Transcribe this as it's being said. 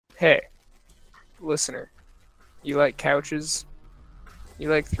Hey, listener, you like couches? You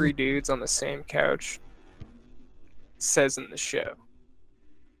like three dudes on the same couch? Says in the show.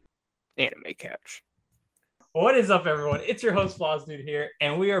 Anime couch. What is up, everyone? It's your host, Flaws Dude here,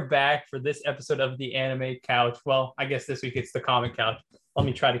 and we are back for this episode of the Anime Couch. Well, I guess this week it's the Comic Couch. Let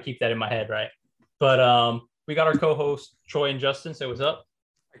me try to keep that in my head, right? But we got our co-hosts, Troy and Justin. Say what's up.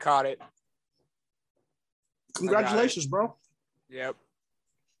 I caught it. Congratulations, bro. Yep.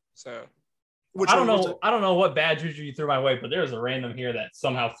 So I don't know what bad juju you threw my way, but there's a random here that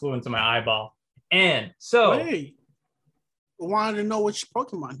somehow flew into my eyeball. And so I wanted to know which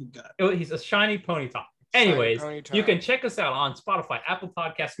Pokemon he got. He's a shiny Ponyta. Anyways, you can check us out on Spotify, Apple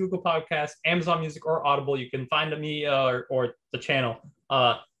Podcasts, Google Podcasts, Amazon Music, or Audible. You can find me or the channel,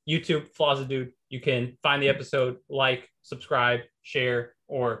 YouTube, Flaws Dude. You can find the episode, like, subscribe, share,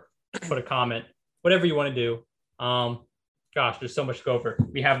 or put a comment, whatever you want to do. Gosh, there's so much to go over.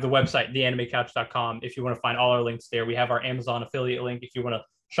 We have the website, theanimecouch.com. If you want to find all our links there, we have our Amazon affiliate link. If you want to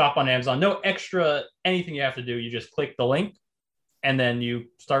shop on Amazon, no extra anything you have to do. You just click the link and then you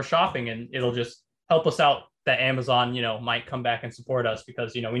start shopping, and it'll just help us out that Amazon, might come back and support us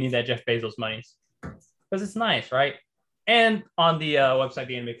because, we need that Jeff Bezos money because it's nice, right? And on the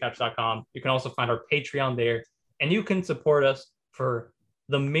website, theanimecouch.com, you can also find our Patreon there, and you can support us for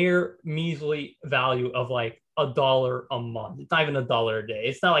the mere measly value of like $1 a month. It's not even $1 a day.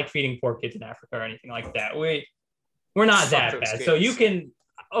 It's not like feeding poor kids in Africa or anything like that. We're not that bad. Kids. So you can,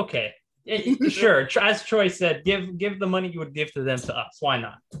 okay. Sure, as Troy said, give the money you would give to them to us. Why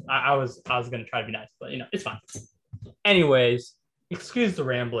not? I was gonna try to be nice, but it's fine. Anyways, excuse the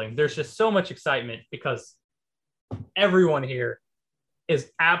rambling. There's just so much excitement because everyone here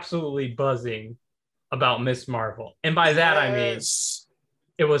is absolutely buzzing about Miss Marvel, and by that I mean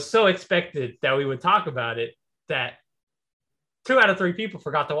it was so expected that we would talk about it that 2 out of 3 people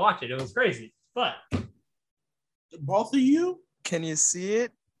forgot to watch it. It was crazy, but both of you, can you see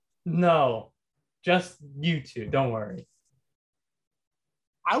it? No, just you two. Don't worry.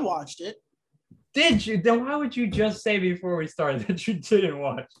 I watched it. Did you? Then why would you just say before we started that you didn't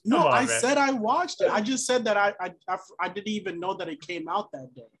watch? I said I watched it. I just said that I didn't even know that it came out that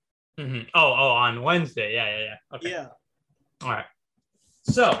day. Mm-hmm. Oh, on Wednesday. Yeah. Okay. Yeah. All right.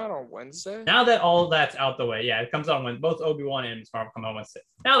 So on Wednesday. Now that all that's out the way, it comes out when both Obi Wan and Miss Marvel come on Wednesday.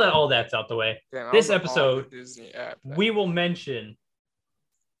 Now that all that's out the way, this episode Disney app, we will mention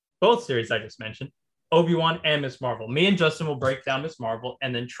both series I just mentioned, Obi Wan and Miss Marvel. Me and Justin will break down Miss Marvel,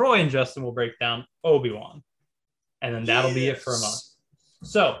 and then Troy and Justin will break down Obi Wan, and then that'll be it from us.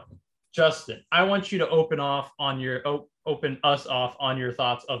 So, Justin, I want you to open us off on your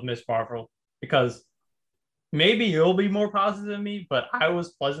thoughts of Miss Marvel, because maybe you'll be more positive than me, but I was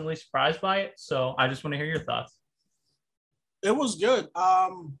pleasantly surprised by it. So I just want to hear your thoughts. It was good. I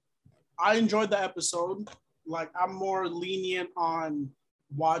enjoyed the episode. Like, I'm more lenient on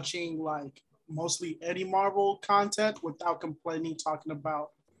watching like mostly Eddie Marvel content without complaining, talking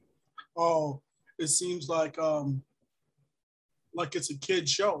about, oh, it seems like it's a kid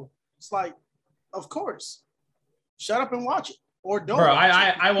show. It's like, of course, shut up and watch it, or don't. Bro,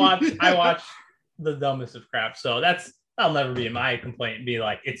 I watch the dumbest of crap, so that'll never be my complaint. Be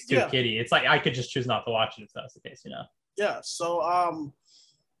like, it's too kiddie. It's like I could just choose not to watch it if that's the case, Yeah. So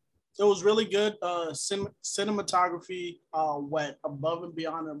it was really good. Cinematography went above and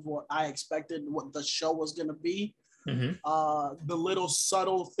beyond of what I expected, what the show was going to be. Mm-hmm. The little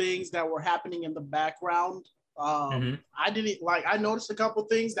subtle things that were happening in the background. I noticed a couple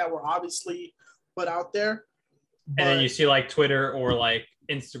things that were obviously put out there. And then you see like Twitter or like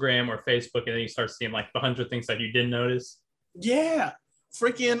Instagram or Facebook, and then you start seeing like the 100 things that you didn't notice. Yeah.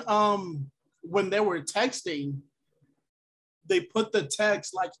 Freaking when they were texting, they put the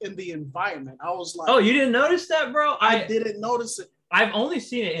text like in the environment. I was like, oh, you didn't notice that, bro? I didn't notice it. I've only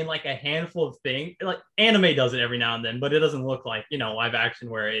seen it in like a handful of things. Like anime does it every now and then, but it doesn't look like, live action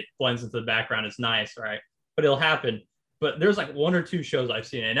where it blends into the background. It's nice, right? But it'll happen. But there's like 1 or 2 shows I've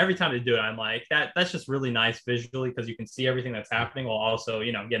seen it, and every time they do it, I'm like, that's just really nice visually because you can see everything that's happening while also,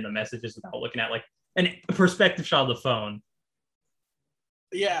 getting the messages without looking at like a perspective shot of the phone.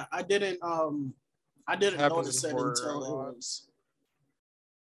 Yeah, I didn't notice it until it was.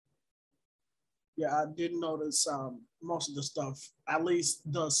 Yeah, I didn't notice most of the stuff, at least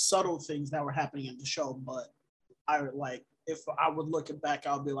the subtle things that were happening in the show. But if I would look it back,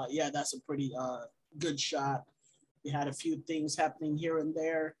 I'll be like, yeah, that's a pretty good shot. We had a few things happening here and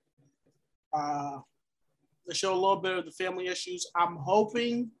there. They show a little bit of the family issues. I'm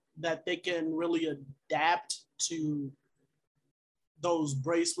hoping that they can really adapt to those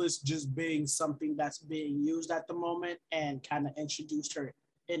bracelets just being something that's being used at the moment and kind of introduce her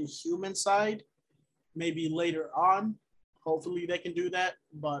inhuman side. Maybe later on, hopefully they can do that.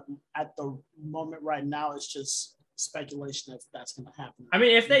 But at the moment right now, it's just speculation if that's going to happen. I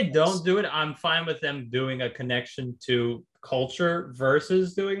mean, if they don't do it, I'm fine with them doing a connection to culture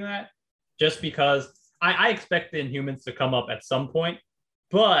versus doing that. Just because I expect the Inhumans to come up at some point,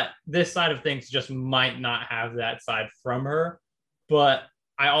 but this side of things just might not have that side from her. But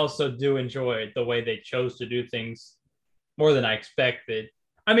I also do enjoy the way they chose to do things more than I expected.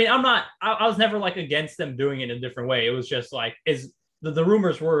 I mean, I was never like against them doing it in a different way. It was just like, the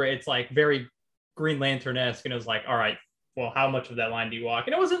rumors were it's like very Green Lantern-esque, and it was like, all right, well, how much of that line do you walk?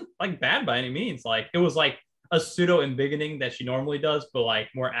 And it wasn't like bad by any means. Like, it was like a pseudo embiggening that she normally does, but like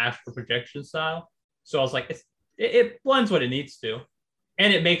more astral projection style. So I was like, it blends what it needs to.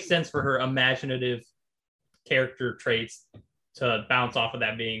 And it makes sense for her imaginative character traits to bounce off of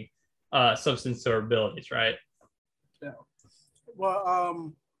that being substance to her abilities, right? Yeah.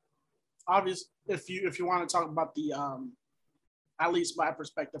 Well, obviously, if you want to talk about the at least my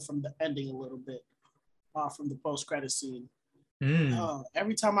perspective from the ending a little bit, from the post-credit scene.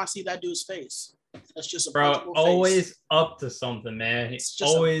 Every time I see that dude's face, that's just a punchable always face. Up to something, man. It's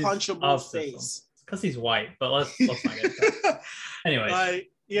just always a punchable face. Because he's white, but let's not get that. Anyways.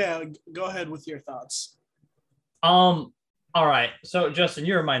 Yeah, go ahead with your thoughts. All right. So Justin,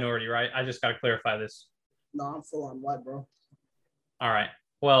 you're a minority, right? I just gotta clarify this. No, I'm full on white, bro. All right.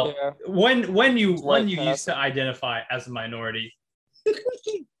 Well, Yeah. when you used to identify as a minority,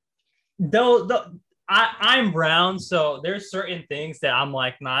 I'm brown, so there's certain things that I'm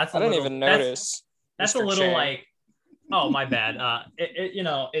like, nah, that's I didn't even notice. That's Mr. a little Chang. like, oh, my bad.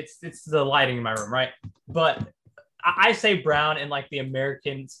 It's the lighting in my room, right? But I say brown in like the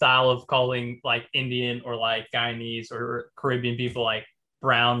American style of calling like Indian or like Guyanese or Caribbean people like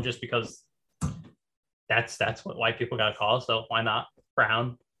brown, just because that's what white people gotta call us, so why not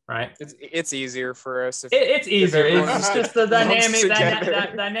brown, right? It's easier for us. It's easier. It's just the dynamic.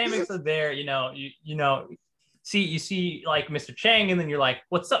 dynamics are there. You see like Mr. Chang, and then you're like,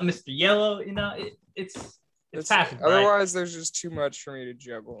 "What's up, Mr. Yellow?" It's passing. Otherwise, right? there's just too much for me to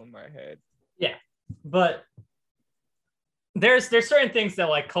juggle in my head. Yeah, but there's certain things that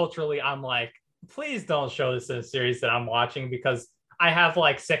like culturally, I'm like, please don't show this in a series that I'm watching, because I have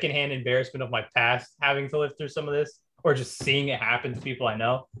like secondhand embarrassment of my past having to live through some of this, or just seeing it happen to people I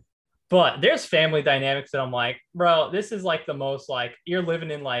know. But there's family dynamics that I'm like, bro, this is like the most like, you're living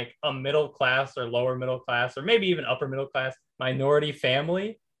in like a middle class or lower middle class, or maybe even upper middle class minority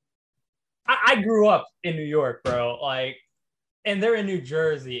family. I grew up in New York, bro. Like, and they're in New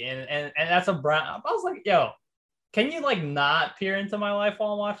Jersey, and that's a brown. I was like, yo, can you like not peer into my life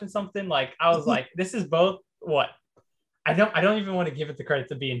while I'm watching something? Like, I was like, this is both what I don't even want to give it the credit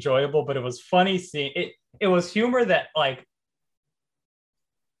to be enjoyable, but it was funny seeing it. It was humor that like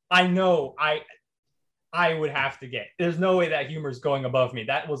I know I would have to get. There's no way that humor is going above me.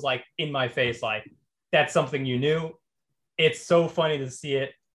 That was like in my face, like that's something you knew. It's so funny to see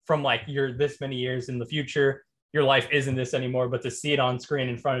it from like you're this many years in the future. Your life isn't this anymore, but to see it on screen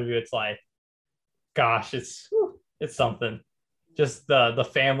in front of you, it's like, gosh, it's something. Just the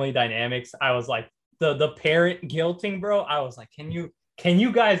family dynamics. I was like, the parent guilting, bro. I was like, can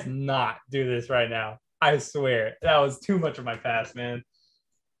you guys not do this right now? I swear that was too much of my past, man.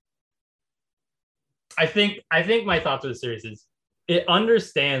 I think my thoughts of the series is it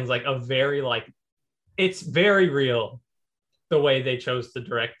understands like a very like it's very real the way they chose to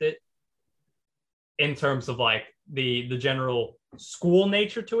direct it in terms of like the general school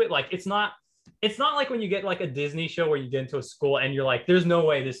nature to it. Like it's not like when you get like a Disney show where you get into a school and you're like, there's no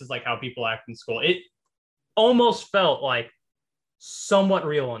way this is like how people act in school. It almost felt like somewhat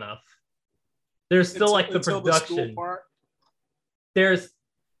real enough. There's still like the production. There's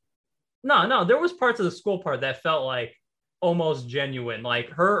no, there was parts of the school part that felt like almost genuine. Like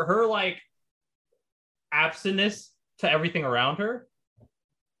her like absentness to everything around her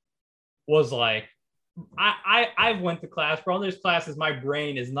was like, I went to class, bro. There's classes my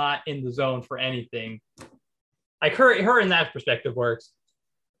brain is not in the zone for anything. Like her in that perspective works.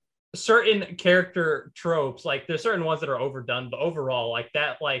 Certain character tropes, like there's certain ones that are overdone, but overall, like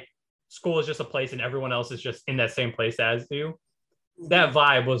that, like school is just a place and everyone else is just in that same place as you. That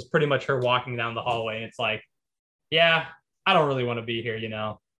vibe was pretty much her walking down the hallway. And it's like, yeah, I don't really want to be here, you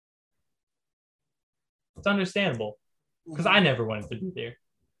know. It's understandable because I never wanted to be there.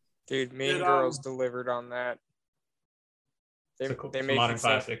 Dude, Mean Girls delivered on that. They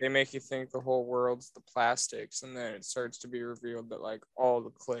make you think the whole world's the plastics, and then it starts to be revealed that like all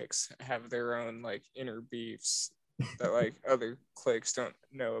the cliques have their own like inner beefs that like other cliques don't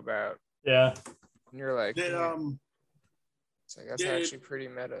know about. Yeah. And you're like, It's like that's actually pretty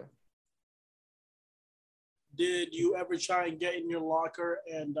meta. Did you ever try and get in your locker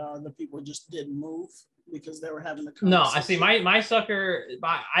and the people just didn't move because they were having a conversation? No, I see. My sucker,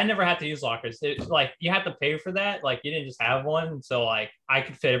 I never had to use lockers. It, like you had to pay for that. Like you didn't just have one. So like I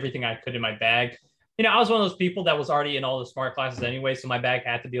could fit everything I could in my bag. You know, I was one of those people that was already in all the smart classes anyway, so my bag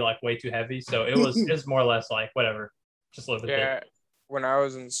had to be like way too heavy. So it was more or less like whatever, just live with it. When I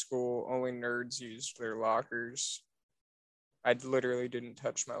was in school, only nerds used their lockers. I literally didn't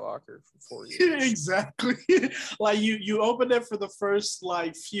touch my locker for 4 years. Exactly. Like you opened it for the first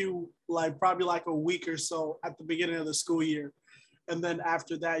like few, like probably like a week or so at the beginning of the school year. And then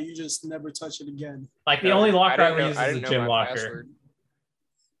after that, you just never touch it again. Like the only locker I ever use is the gym locker. Password.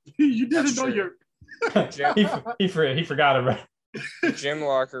 You didn't know your... he forgot about it. The gym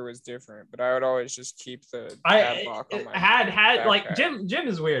locker was different, but I would always just keep the tab lock on my had like gym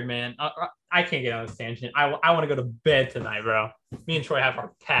is weird, man. I can't get on this tangent. I want to go to bed tonight, bro. Me and Troy have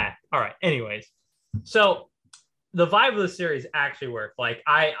our pact. All right. Anyways, so the vibe of the series actually worked. Like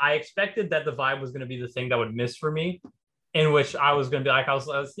I expected that the vibe was going to be the thing that would miss for me, in which I was going to be like I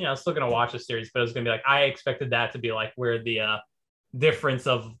was still going to watch the series, but it was going to be like I expected that to be like where the difference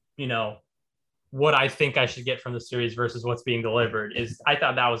of what I think I should get from the series versus what's being delivered is. I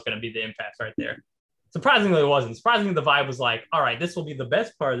thought that was going to be the impact right there. Surprisingly, it wasn't. Surprisingly, the vibe was like, all right, this will be the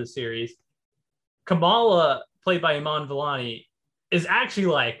best part of the series. Kamala, played by Iman Vellani, is actually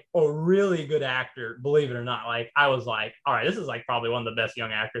like a really good actor, believe it or not. Like I was like, all right, this is like probably one of the best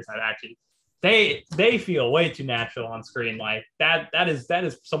young actors I've actually. They feel way too natural on screen. Like that is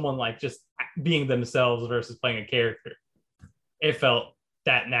someone like just being themselves versus playing a character. It felt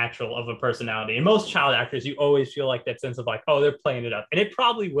that natural of a personality. And most child actors, you always feel like that sense of like, oh, they're playing it up. And it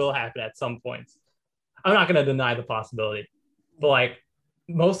probably will happen at some points. I'm not going to deny the possibility. But like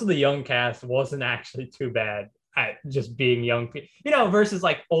most of the young cast wasn't actually too bad at just being young people, versus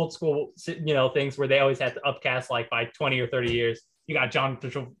like old school, things where they always had to upcast like by 20 or 30 years. You got John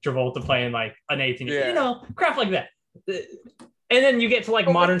Travolta playing like an 18-year, crap like that. And then you get to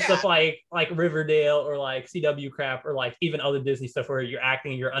like modern stuff like Riverdale or like CW crap or like even other Disney stuff where you're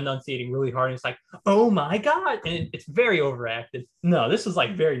acting, you're enunciating really hard. And it's like, oh my God. And it's very overacted. No, this was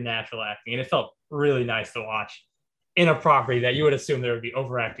like very natural acting. And it felt really nice to watch in a property that you would assume there would be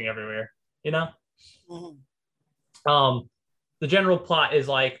overacting everywhere, Mm-hmm. The general plot is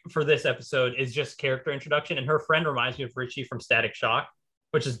like for this episode is just character introduction. And her friend reminds me of Richie from Static Shock,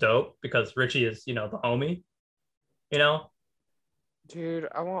 which is dope because Richie is, the homie, Dude,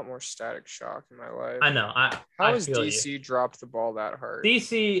 I want more Static Shock in my life. I know. How has DC dropped the ball that hard?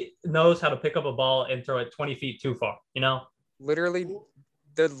 DC knows how to pick up a ball and throw it 20 feet too far, Literally,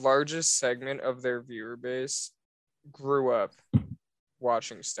 the largest segment of their viewer base grew up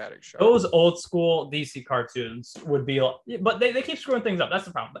watching Static Shock. Those old school DC cartoons would be, but they keep screwing things up. That's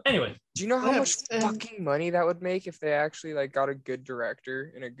the problem. But anyways. Do you know how much fucking money that would make if they actually like got a good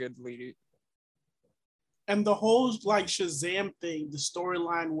director and a good lead? And the whole like Shazam thing, the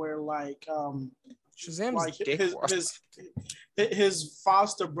storyline where like Shazam's like his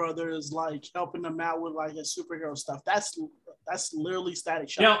foster brother is like helping him out with like his superhero stuff. That's literally Static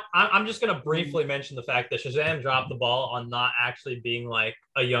Shock. I'm just gonna briefly mention the fact that Shazam dropped the ball on not actually being like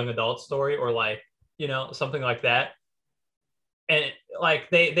a young adult story or like something like that. And like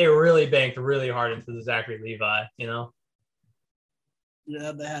they really banked really hard into the Zachary Levi,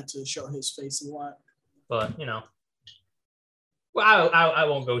 Yeah, they had to show his face a lot. But, well, I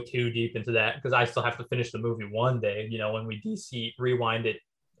won't go too deep into that because I still have to finish the movie one day, when we DC rewind it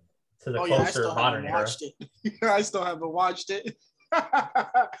to the closer modern era. I still haven't watched it.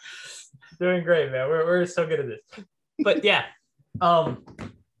 Doing great, man. We're so good at this. But yeah,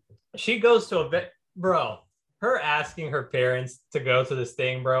 she goes to a vet, bro. Her asking her parents to go to this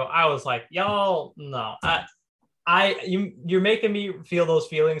thing, bro. I was like, y'all, no. You're making me feel those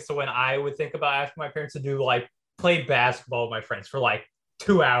feelings. So when I would think about asking my parents to do like play basketball with my friends for like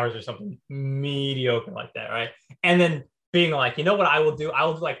 2 hours or something mediocre like that, right? And then being like, you know what I will do? I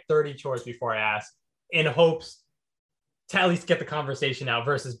will do like 30 chores before I ask in hopes to at least get the conversation out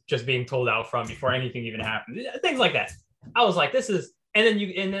versus just being told out front before anything even happens. Things like that. I was like, this is, and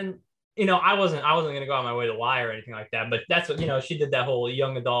then I wasn't gonna go out my way to lie or anything like that. But that's what she did that whole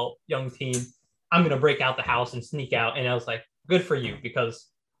young adult, young teen. I'm going to break out the house and sneak out. And I was like, good for you, because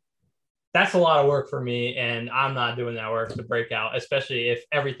that's a lot of work for me. And I'm not doing that work to break out, especially if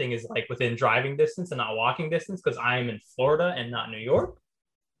everything is like within driving distance and not walking distance, because I am in Florida and not New York.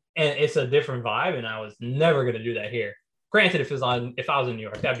 And it's a different vibe. And I was never going to do that here. Granted, if I was in New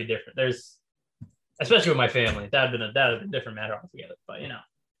York, that'd be different. Especially with my family, that'd have been a different matter altogether. But,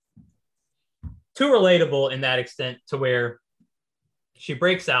 too relatable in that extent to where She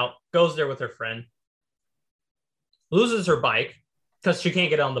breaks out, goes there with her friend, loses her bike because she can't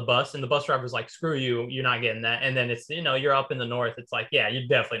get on the bus, and the bus driver's like, "Screw you, you're not getting that." And then it's you're up in the north. It's like, yeah, you're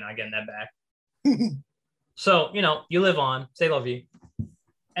definitely not getting that back. So you live on, say la vie.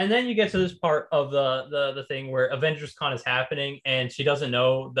 And then you get to this part of the thing where Avengers Con is happening, and she doesn't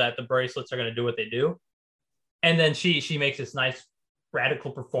know that the bracelets are going to do what they do. And then she makes this nice radical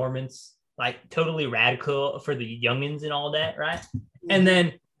performance, like totally radical for the youngins and all that, right? And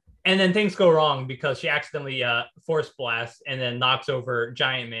then things go wrong because she accidentally force blasts and then knocks over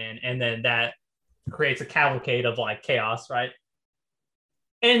Giant Man, and then that creates a cavalcade of like chaos, right?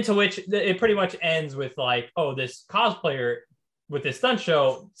 And to which it pretty much ends with like, oh, this cosplayer with this stunt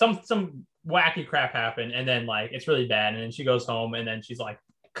show, some wacky crap happened, and then like it's really bad, and then she goes home, and then she's like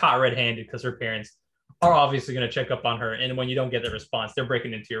caught red-handed because her parents are obviously going to check up on her, and when you don't get the response, they're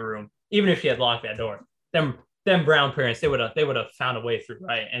breaking into your room, even if she had locked that door. Them brown parents, they would have found a way through,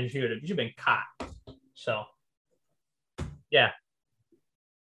 right? And she'd been caught. So yeah,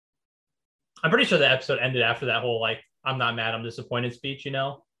 I'm pretty sure the episode ended after that whole like I'm not mad, I'm disappointed speech,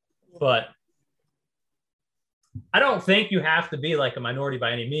 but I don't think you have to be like a minority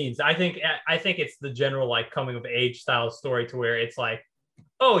by any means. I think it's the general like coming of age style story to where it's like,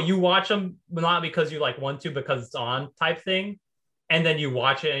 oh, you watch them not because you like want to, because it's on type thing, and then you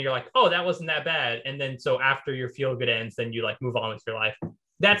watch it and you're like, oh, that wasn't that bad, and then so after your feel good ends, then you like move on with your life.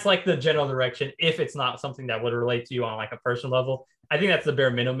 That's like the general direction. If it's not something that would relate to you on like a personal level, I think that's the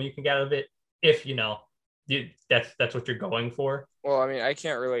bare minimum you can get out of it. If that's what you're going for. Well, I mean, I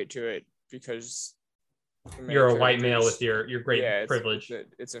can't relate to it because you're a white male with your great privilege.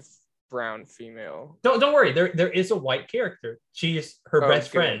 It's a brown female. Don't worry. There is a white character. She's her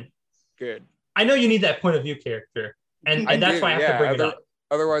best friend. Good. I know you need that point of view character, and that's why I have to bring it up.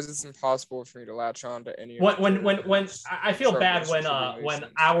 Otherwise, it's impossible for me to latch on to any. When I feel bad when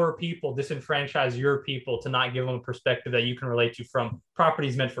our people disenfranchise your people to not give them a perspective that you can relate to from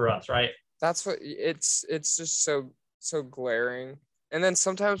properties meant for us, right? That's what it's just so glaring. And then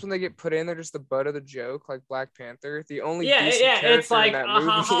sometimes when they get put in, they're just the butt of the joke, like Black Panther. The only it's like in that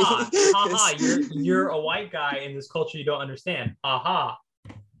movie. You're a white guy in this culture you don't understand. And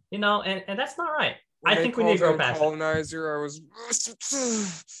that's not right. I think we need to go past colonizer.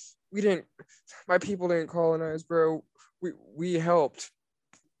 My people didn't colonize, bro. We helped.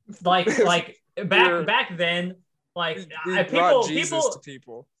 Like back then, like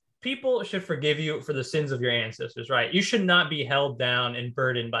people should forgive you for the sins of your ancestors, right? You should not be held down and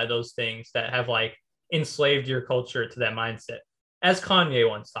burdened by those things that have like enslaved your culture to that mindset, as Kanye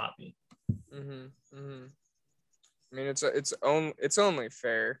once taught me. I mean, it's only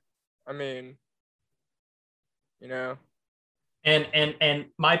fair. I mean, And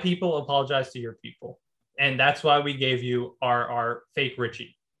my people apologize to your people, and that's why we gave you our fake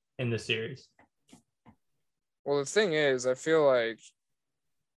Richie in the series. Well, the thing is, I feel like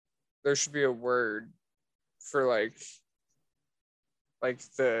there should be a word for like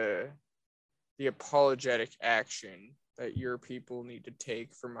the apologetic action that your people need to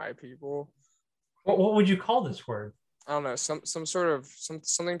take for my people. What would you call this word? I don't know, some sort of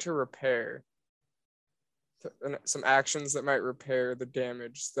something to repair, some actions that might repair the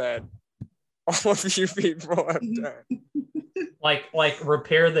damage that all of you people have done. Like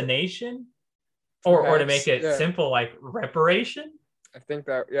repair the nation, or to make it simple, like reparation. I think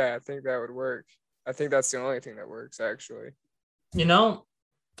that would work. I think that's the only thing that works, actually.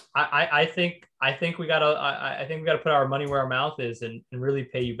 I think we gotta put our money where our mouth is and really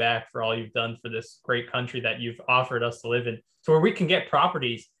pay you back for all you've done for this great country that you've offered us to live in, so where we can get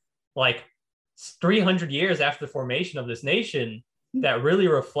properties like 300 years after the formation of this nation that really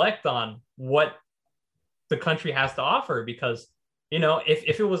reflect on what the country has to offer. Because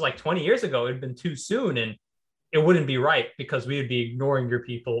if it was like 20 years ago, it'd been too soon, and it wouldn't be right because we would be ignoring your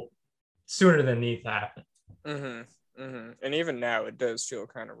people sooner than it needs to happen. And even now, it does feel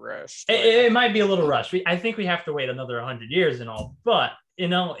kind of rushed. It might be a little rushed. I think we have to wait another 100 years and all, but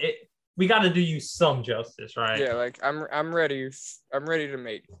we got to do you some justice, right? Yeah, like I'm ready to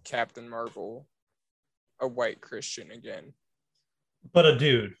make Captain Marvel a white Christian again, but a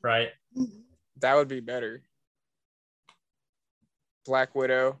dude, right? That would be better. Black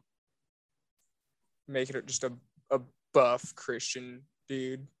Widow, make it just a buff Christian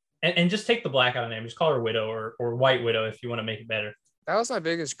dude. And just take the black out of name. Just call her Widow or White Widow if you want to make it better. That was my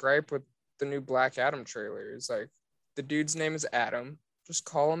biggest gripe with the new Black Adam trailer. It's like, the dude's name is Adam. Just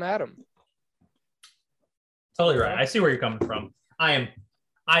call him Adam. Totally right. I see where you're coming from. I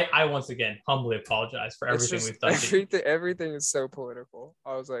once again humbly apologize for everything we've done. Everything is so political.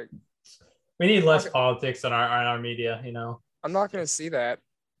 I was like, we need less politics on our media, I'm not gonna see that.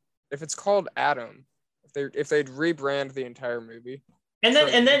 If it's called Adam, if they'd rebrand the entire movie. And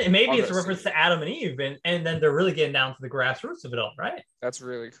then maybe it's a reference to Adam and Eve, and then they're really getting down to the grassroots of it all, right? That's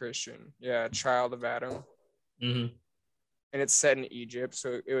really Christian. Yeah, child of Adam. Mm-hmm. And it's set in Egypt,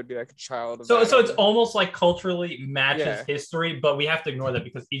 so it would be like a child of Adam. So it's almost like culturally matches history, but we have to ignore that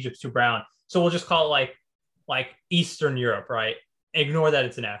because Egypt's too brown. So we'll just call it like Eastern Europe, right? Ignore that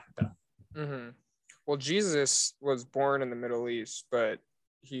it's in Africa. Mm-hmm. Well, Jesus was born in the Middle East, but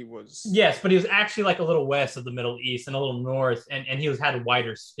he was... Yes, but he was actually like a little west of the Middle East and a little north, and he had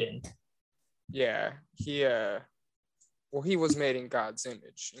whiter skin. Yeah, he was made in God's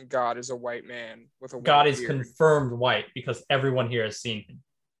image, and God is a white man with a white God beard. is confirmed white because everyone here has seen him.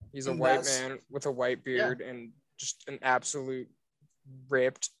 He's a white man with a white beard and just an absolute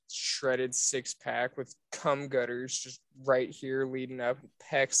ripped, shredded six-pack with cum gutters just right here leading up,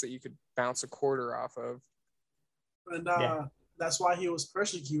 pecs that you could bounce a quarter off of. And that's why he was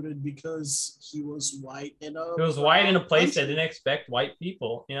persecuted, because he was white in a place that didn't expect white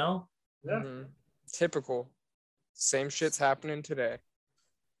people, you know? Yeah. Mm-hmm. Typical. Same shit's happening today.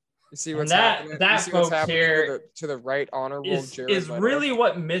 You see what's happening? That see folks what's happening here to the right honorable Jared is Leto? Really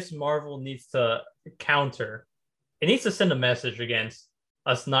what Miss Marvel needs to counter. It needs to send a message against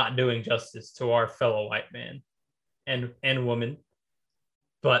us not doing justice to our fellow white man and woman,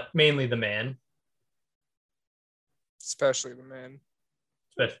 but mainly the man. Especially the men.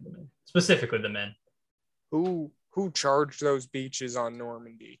 Specifically the men. Who charged those beaches on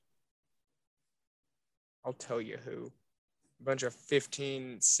Normandy? I'll tell you who. A bunch of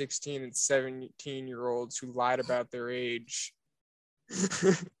 15, 16, and 17-year-olds who lied about their age.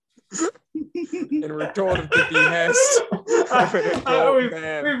 And were told of the behest of an adult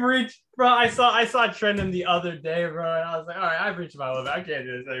man. We've reached, bro. I saw trending the other day, bro, and I was like, all right, I've reached my limit. I can't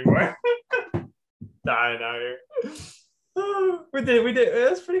do this anymore. Dying out here. We did. It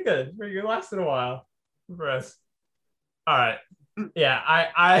was pretty good. It lasted a while for us. All right. Yeah,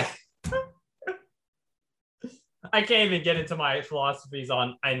 I can't even get into my philosophies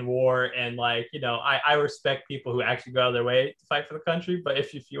on war, and I respect people who actually go out of their way to fight for the country. But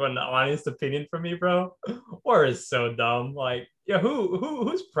if you want an honest opinion from me, bro, war is so dumb.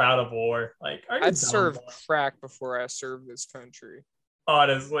 Who's proud of war? I'd serve crack before I serve this country.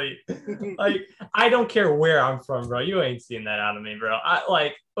 Honestly, I don't care where I'm from, bro. You ain't seen that out of me, bro.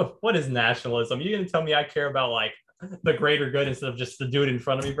 What is nationalism? You gonna tell me I care about the greater good instead of just the dude in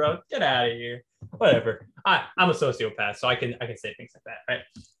front of me, bro? Get out of here. Whatever. I'm a sociopath, so I can say things like that, right?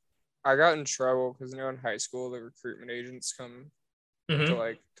 I got in trouble because in high school the recruitment agents come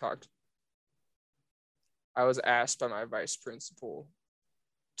to talk. I was asked by my vice principal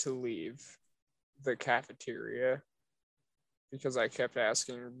to leave the cafeteria because I kept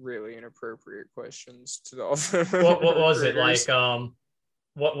asking really inappropriate questions to all the what was it like?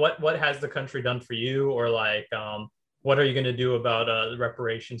 What has the country done for you, or what are you going to do about the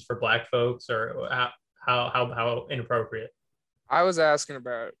reparations for Black folks, or how inappropriate? I was asking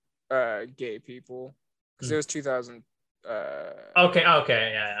about gay people because it was 2000. Okay,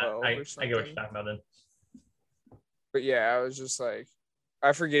 yeah. I get what you're talking about then. But yeah, I was just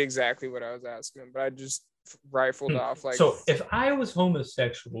I forget exactly what I was asking, but I just rifled off So if I was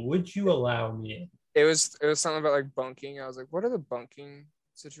homosexual, would you allow me in? It was something about bunking. I was like, what are the bunking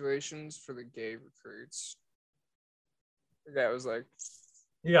situations for the gay recruits? The guy was like,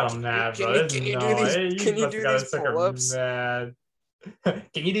 you got him mad, bro. Can you do these pull-ups? Mad. Can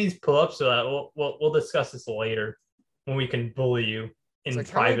you do these pull-ups so that we'll discuss this later when we can bully you in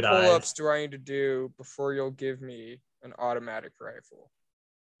private eyes? How many pull-ups do I need to do before you'll give me an automatic rifle?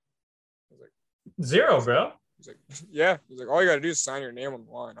 I was like, 0, bro. He's like, yeah. He's like, all you got to do is sign your name on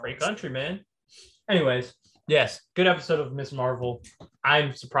the line. Great country, man. Anyways, yes, good episode of Miss Marvel.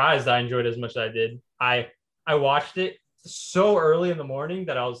 I'm surprised I enjoyed it as much as I did. I watched it so early in the morning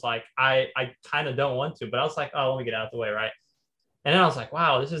that I was like, I kind of don't want to, but I was like, oh, let me get out of the way, right? And then I was like,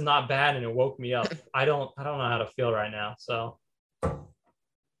 wow, this is not bad, and it woke me up. I don't know how to feel right now. So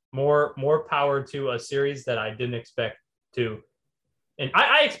more power to a series that I didn't expect to. And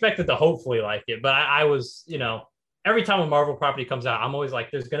I expected to hopefully like it, but I was, every time a Marvel property comes out, I'm always like,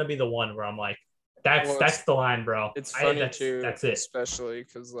 there's gonna be the one where I'm like, that's the line, bro. It's funny too, that's it. Especially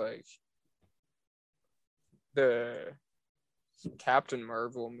because the Captain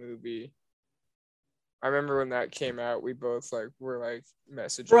Marvel movie. I remember when that came out, we both were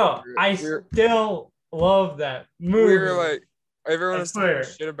messaging. Bro, I still love that movie. We were everyone was talking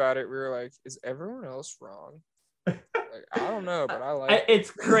shit about it. We were like, is everyone else wrong? I don't know, but I like it. It's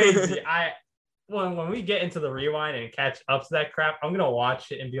crazy. When we get into the rewind and catch up to that crap, I'm gonna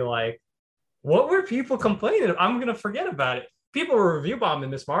watch it and be like, What were people complaining? I'm gonna forget about it. People were review bombing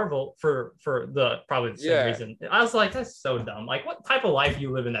Miss Marvel for the probably the same reason. I was like, that's so dumb. Like, what type of life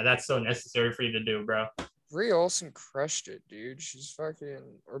you live in that's so necessary for you to do, bro? Brie Olsen crushed it, dude. She's fucking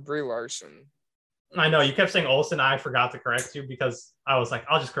or Brie Larson. I know you kept saying Olsen. I forgot to correct you because I was like,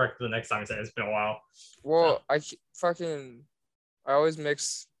 I'll just correct it the next time I say it. It's been a while. Well, I always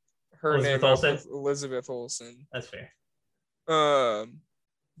mix her Elizabeth name Olsen? up with Elizabeth Olsen. That's fair.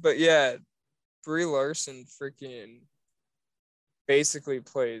 But yeah, Brie Larson freaking basically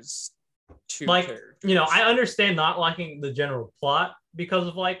plays two characters. You know, I understand not liking the general plot because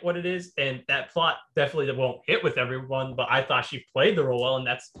of like what it is, and that plot definitely won't hit with everyone. But I thought she played the role well, and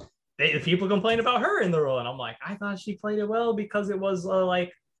that's people complain about her in the role, and I'm like, I thought she played it well because it was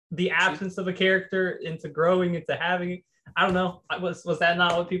like the absence of a character into growing into having. I don't know. Was that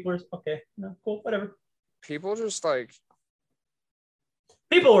not what people were? Okay, no, cool, whatever. People just like.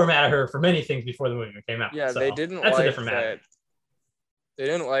 People were mad at her for many things before the movie came out. Yeah, so they didn't that's like a different matter. They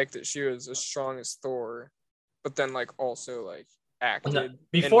didn't like that she was as strong as Thor, but then like also like acted. No,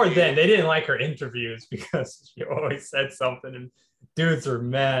 before then, they didn't like her interviews because she always said something, and dudes were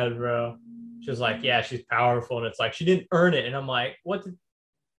mad, bro. She was like, "Yeah, she's powerful," and it's like she didn't earn it. And I'm like, "What?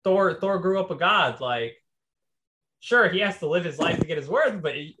 Thor grew up a god. Like, sure, he has to live his life to get his worth,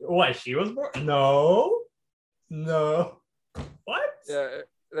 but what? She was born? No. What? Yeah,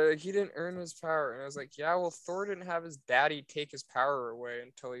 like he didn't earn his power, and I was like, yeah, well, Thor didn't have his daddy take his power away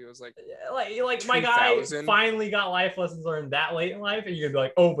until he was like my guy finally got life lessons learned that late in life, and you're gonna be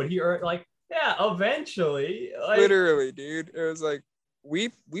like, oh, but he earned like, yeah, eventually. Like, literally, dude. It was like we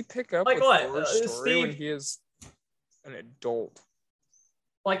pick up like with what? Thor's story when he is an adult.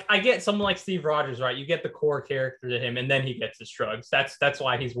 Like I get someone like Steve Rogers, right? You get the core character to him, and then he gets his shrugs. That's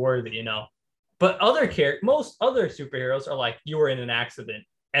why he's worthy, you know. But most other superheroes are like, you were in an accident,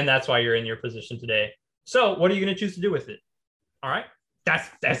 and that's why you're in your position today. So what are you going to choose to do with it? All right.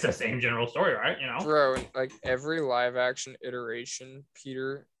 That's the same general story, right? You know, bro, like every live action iteration,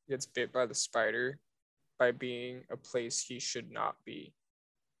 Peter gets bit by the spider by being a place he should not be.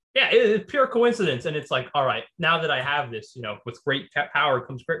 Yeah, it's pure coincidence. And it's like, all right, now that I have this, you know, with great power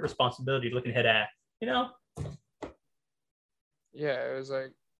comes great responsibility, looking ahead at, you know? Yeah, it was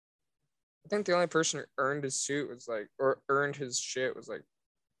like, I think the only person who earned his suit was like, or earned his shit was like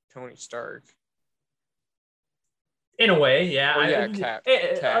Tony Stark. In a way, yeah. Or yeah, Cap.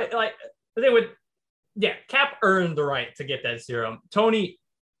 Like they would, yeah. Cap earned the right to get that serum. Tony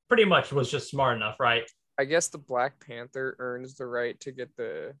pretty much was just smart enough, right? I guess the Black Panther earns the right to get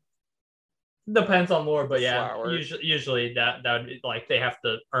the. Depends on lore, but yeah, flower. usually that would be, like they have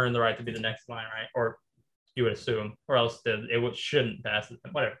to earn the right to be the next line, right? Or you would assume, or else shouldn't pass it.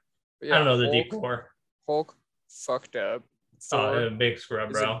 Whatever. Yeah, I don't know the deep core. Hulk fucked up. Thor big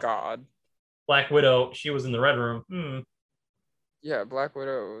scrub, bro. A god. Black Widow, she was in the red room. Yeah, Black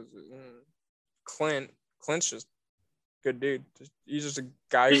Widow was Clint's just good dude. He's just a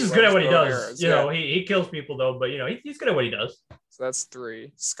guy. He's just good at what he does. You know, he kills people though, but you know, he's good at what he does. So that's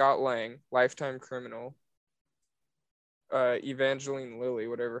 3. Scott Lang, lifetime criminal. Evangeline Lilly,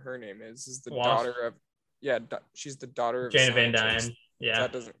 whatever her name is the daughter of. Yeah, she's the daughter of Janet Van Dyne. Yeah,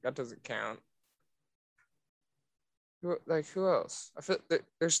 that doesn't count. Who else? I feel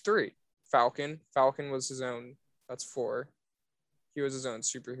there's 3. Falcon was his own. That's 4. He was his own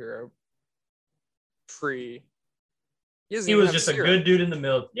superhero. He was just a good dude in the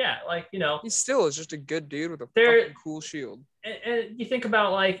middle. Yeah, like, you know. He still is just a good dude with a fucking cool shield. And you think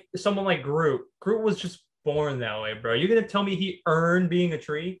about like someone like Groot. Groot was just born that way, bro. You're gonna tell me he earned being a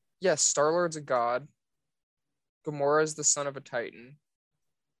tree? Yes, Star-Lord's a god. Gamora's the son of a Titan.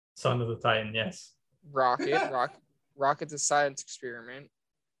 Son of the Titan, yes. Rocket's a science experiment.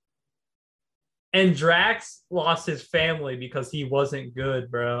 And Drax lost his family because he wasn't good,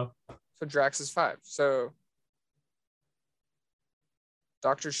 bro. So Drax is 5. So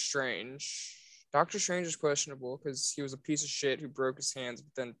Doctor Strange is questionable because he was a piece of shit who broke his hands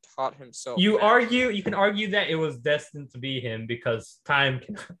but then taught himself. You can argue that it was destined to be him because time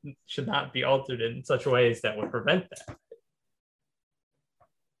should not be altered in such ways that would prevent that.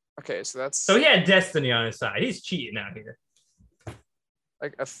 Okay, so he had destiny on his side. He's cheating out here.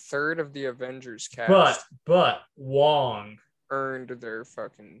 Like a third of the Avengers cast. But Wong earned their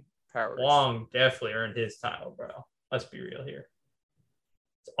fucking powers. Wong definitely earned his title, bro. Let's be real here.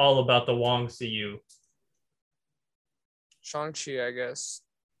 It's all about the Wong CU. Shang-Chi, I guess,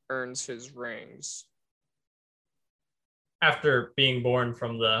 earns his rings. After being born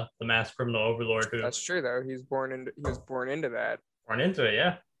from the mass criminal overlord. That's true, though. He was born into that. Born into it,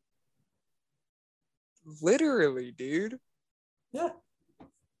 yeah. Literally, dude. Yeah.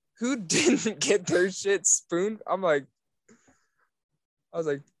 who didn't get their shit spooned? I was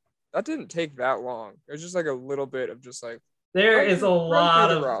like, that didn't take that long. It was just like a little bit of just like. There is a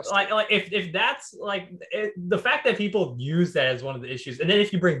lot of like if that's like the fact that people use that as one of the issues, and then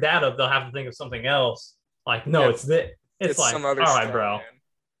if you bring that up, they'll have to think of something else. Like, no, it's that. It's like, all right, bro,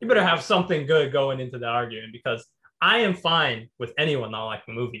 you better have something good going into the argument, because I am fine with anyone not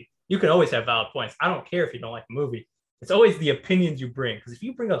liking the movie. You can always have valid points. I don't care if you don't like the movie. It's always the opinions you bring. Because if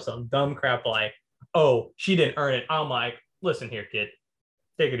you bring up some dumb crap like, oh, she didn't earn it, I'm like, listen here, kid.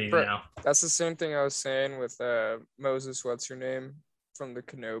 Take it easy now. That's the same thing I was saying with Moses, what's her name? From the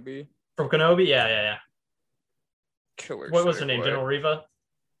Kenobi. From Kenobi? Yeah. Killer. What was her name? General Reva?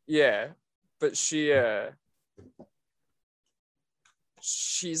 Yeah. But she's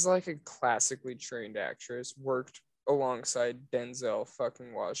like a classically trained actress, worked alongside Denzel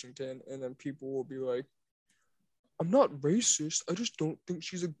fucking Washington, and then people will be like, I'm not racist. I just don't think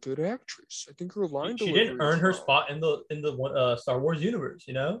she's a good actress. I think her line she didn't earn her spot in the Star Wars universe,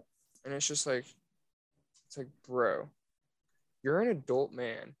 you know? And it's just like, bro, you're an adult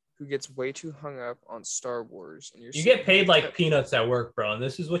man who gets way too hung up on Star Wars, and you get paid like peanuts at work, bro, and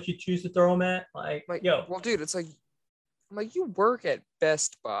this is what you choose to throw them at? Like, yo. Well, dude, it's like, I'm like, you work at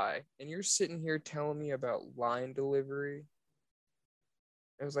Best Buy, and you're sitting here telling me about line delivery.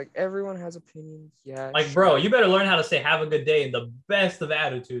 It was like, everyone has opinions. Yeah. Like, sure. Bro, you better learn how to say have a good day in the best of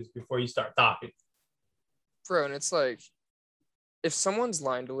attitudes before you start talking. Bro, and it's like, if someone's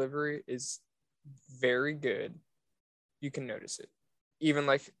line delivery is very good, you can notice it. Even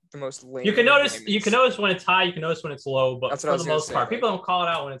like the most lame. You can notice when it's high, you can notice when it's low, but for the most part, people don't call it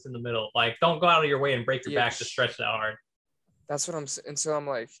out when it's in the middle. Like, don't go out of your way and break your back to stretch that hard. That's what I'm saying. And so I'm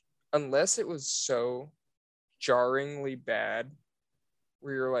like, unless it was so jarringly bad,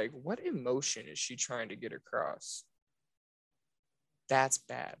 where you're like, what emotion is she trying to get across? That's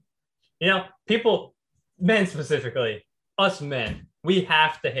bad. You know, people, men specifically, us men, we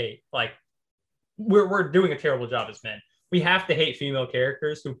have to hate. Like, we're doing a terrible job as men. We have to hate female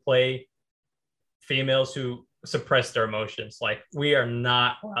characters who play females who suppress their emotions. Like, we are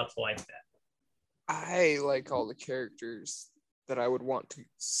not allowed to like that. I like all the characters that I would want to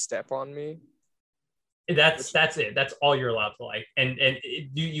step on me. That's it. That's all you're allowed to like, and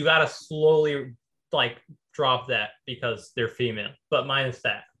you gotta slowly like drop that because they're female. But minus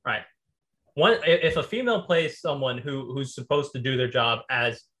that, right? If a female plays someone who's supposed to do their job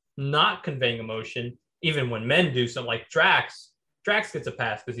as not conveying emotion, even when men do something, like Drax gets a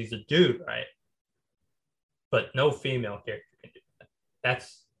pass because he's a dude, right? But no female character can do that.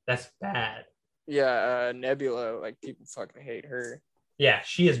 That's bad. Yeah, Nebula, like people fucking hate her. Yeah,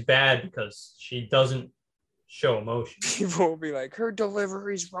 she is bad because she doesn't show emotion. People will be like, her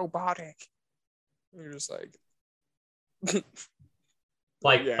delivery's robotic. You're just like,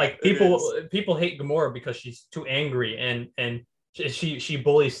 people hate Gamora because she's too angry and she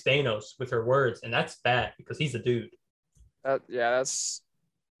bullies Thanos with her words, and that's bad because he's a dude.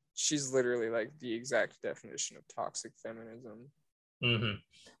 She's literally like the exact definition of toxic feminism. Mm-hmm.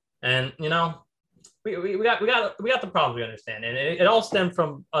 And you know, we got the problems we understand, and it all stemmed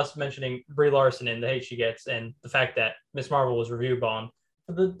from us mentioning Brie Larson and the hate she gets, and the fact that Miss Marvel was review bombed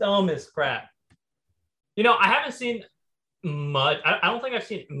for the dumbest crap. You know, I haven't seen much. I don't think I've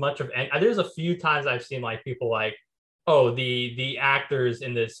seen much of any. There's a few times I've seen like people like, oh, the actors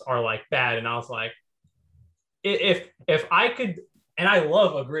in this are like bad, and I was like, if I could, and I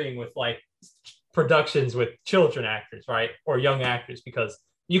love agreeing with like productions with children actors, right, or young actors, because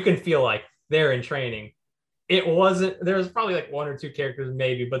you can feel like they're in training. There was probably like one or two characters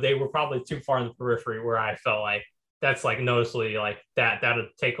maybe, but they were probably too far in the periphery where I felt like that's like noticeably like that would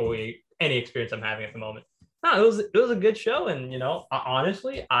take away any experience I'm having at the moment. No, it was a good show, and you know,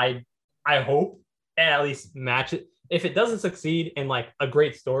 honestly, I hope at least match it. If it doesn't succeed in like a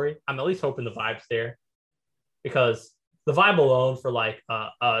great story, I'm at least hoping the vibe's there, because the vibe alone for like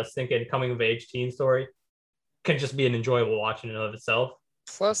a thinking coming of age teen story can just be an enjoyable watch in and of itself.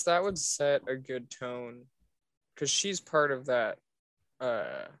 Plus, that would set a good tone, because she's part of that,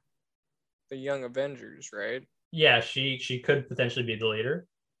 the Young Avengers, right? Yeah, she could potentially be the leader.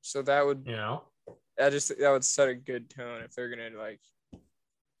 So that would, you know, that would set a good tone if they're gonna like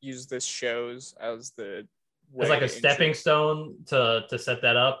use this shows as the as like a stepping stone to set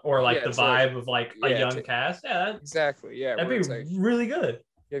that up, or like the vibe of like a young cast. Yeah, exactly. Yeah, that'd be like, really good.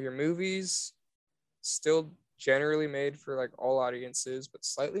 You have your movies still generally made for like all audiences, but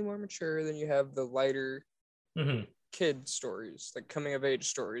slightly more mature. Than you have the lighter kid stories, like coming of age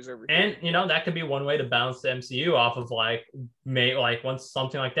stories over here. And you know, that could be one way to balance the MCU off of like once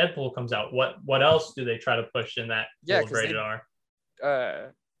something like Deadpool comes out, what else do they try to push in that rated R?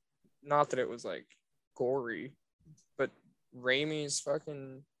 not that it was like gory, but Raimi's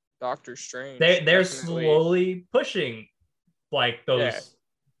fucking Doctor Strange. They're definitely- slowly pushing like those Yeah.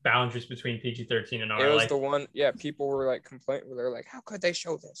 boundaries between PG-13 and R. It was like the one, people were like complaining. They're like, how could they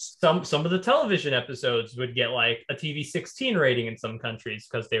show this? some of the television episodes would get like a TV 16 rating in some countries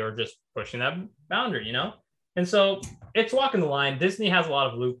because they were just pushing that boundary, you know? And so it's walking the line. Disney has a lot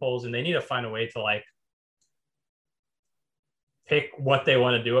of loopholes, and they need to find a way to like pick what they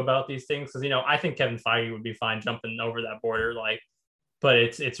want to do about these things. Because, you know, I think Kevin Feige would be fine jumping over that border, like, but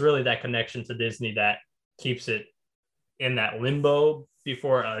it's really that connection to Disney that keeps it in that limbo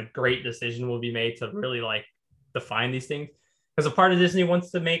before a great decision will be made to really like define these things. Because a part of Disney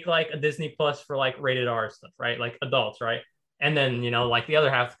wants to make like a Disney Plus for like rated R stuff, right? Like adults, right? And then, you know, like the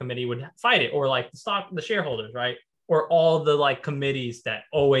other half of the committee would fight it, or like the shareholders, right? Or all the like committees that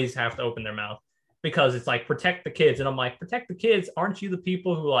always have to open their mouth because it's like protect the kids. And I'm like, protect the kids. Aren't you the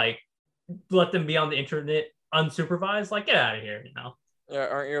people who like let them be on the internet unsupervised? Like, get out of here, you know? Yeah,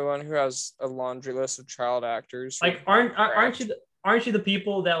 aren't you the one who has a laundry list of child actors? Like, aren't you the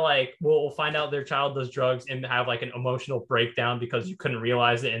people that like will find out their child does drugs and have like an emotional breakdown because you couldn't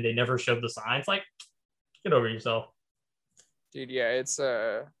realize it and they never showed the signs? Like, get over yourself. Dude, yeah,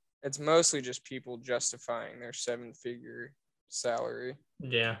 it's mostly just people justifying their 7-figure salary.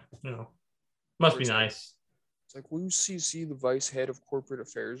 Yeah, you know, must be It's like- nice. It's like, will you CC the vice head of corporate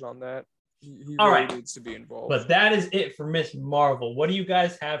affairs on that? He All really right. needs to be involved. But that is it for Miss Marvel. What do you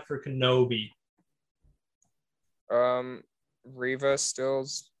guys have for Kenobi? Reva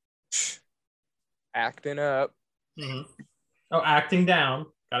still's acting up, Mm-hmm. Oh, acting down.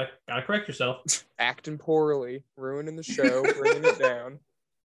 Gotta correct yourself. acting poorly, ruining the show, bringing it down.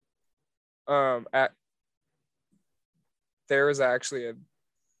 There was actually a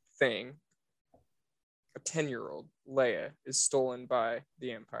thing. A 10-year-old Leia is stolen by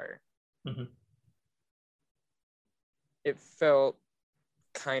the Empire. Mm-hmm. It felt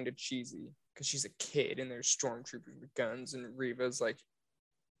kind of cheesy because she's a kid and there's stormtroopers with guns and Reva's like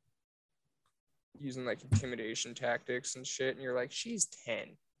using like intimidation tactics and shit, and you're like, she's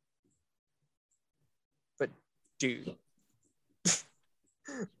 10. But dude,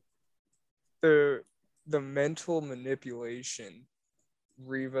 the mental manipulation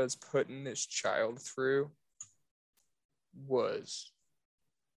Reva's putting this child through was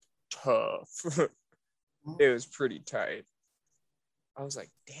tough. It was pretty tight. I was like,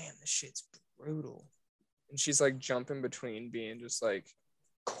 damn, this shit's brutal. And she's like jumping between being just like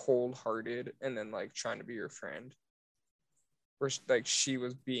cold-hearted and then like trying to be your friend. Where like she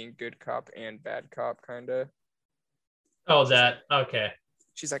was being good cop and bad cop kind of. Oh, okay.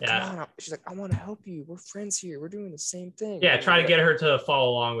 She's like, Yeah. come on. She's like, I want to help you. We're friends here. We're doing the same thing. Yeah, And try to then get her to follow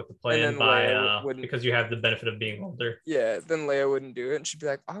along with the plan then by Leia wouldn't- because you have the benefit of being older. Yeah, then Leia wouldn't do it, and she'd be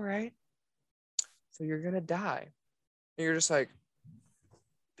like, all right, so you're gonna die. And you're just like,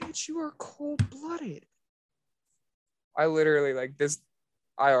 bitch, you are cold-blooded. I literally like this.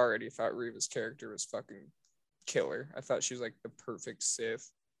 I already thought Reva's character was fucking killer. I thought she was like the perfect Sith.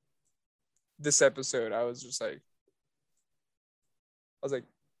 This episode, I was like,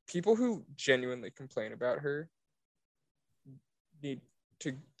 people who genuinely complain about her need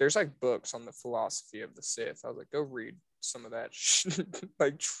to. There's like books on the philosophy of the Sith. I was like, go read some of that shit,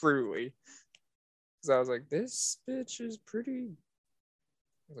 like truly. Because I was like, this bitch is pretty.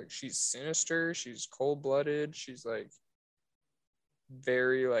 Like, she's sinister. She's cold-blooded. She's like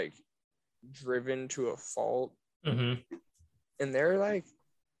very like driven to a fault. Mm-hmm. And they're like,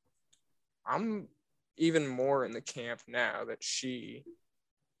 I'm even more in the camp now that she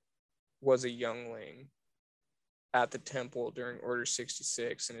was a youngling at the temple during Order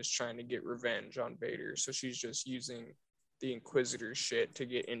 66 and is trying to get revenge on Vader. So she's just using the Inquisitor shit to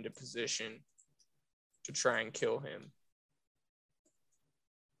get into position to try and kill him.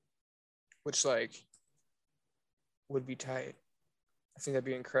 Which, like, would be tight. I think that'd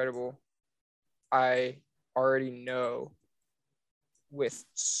be incredible. I already know with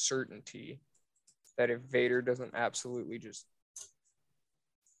certainty that if Vader doesn't absolutely just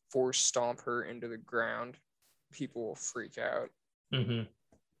force stomp her into the ground, people will freak out. Mm-hmm.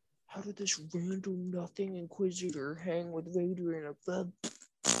 How did this random nothing Inquisitor hang with Vader in a bed?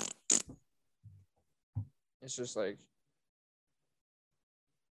 It's just like,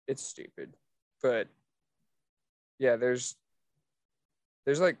 it's stupid. But yeah, there's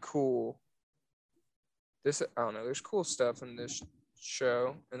like cool, I don't know, there's cool stuff in this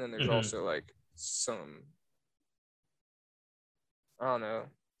show, and then there's also like some, I don't know,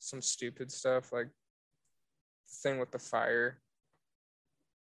 some stupid stuff, like the thing with the fire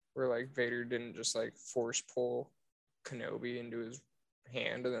where like Vader didn't just like force pull Kenobi into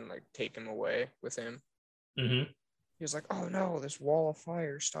hand and then like take him away with him. Mm-hmm. He was like, "Oh no, this wall of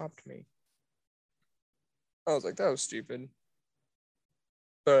fire stopped me." I was like, that was stupid.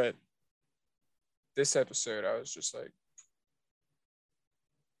 But this episode, I was just like,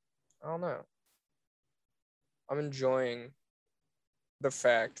 I don't know. I'm enjoying the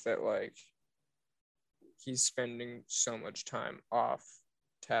fact that like he's spending so much time off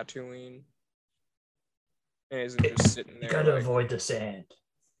Tatooine and isn't just sitting there. You gotta like, avoid the sand.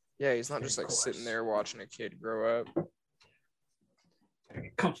 Yeah, he's not just like sitting there watching a kid grow up.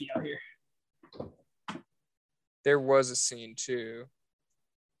 Comfy out here. There was a scene too.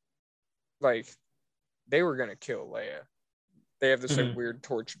 Like, they were gonna kill Leia. They have this like weird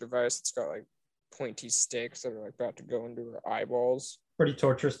torture device that's got like pointy sticks that are like about to go into her eyeballs. Pretty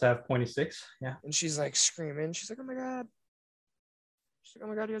torturous to have pointy sticks. Yeah. And she's like screaming. She's like, "Oh my god!" She's like, "Oh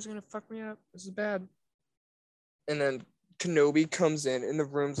my god, you guys are gonna fuck me up. This is bad." And then Kenobi comes in, and the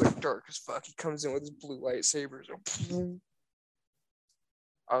room's like dark as fuck. He comes in with his blue lightsabers.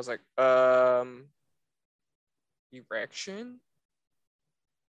 I was like, erection?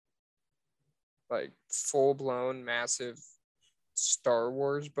 Like full blown massive Star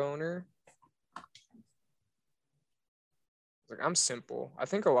Wars boner. Like, I'm simple. I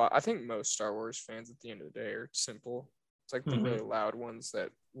think most Star Wars fans at the end of the day are simple. It's like the really loud ones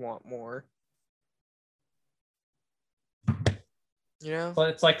that want more. You know? But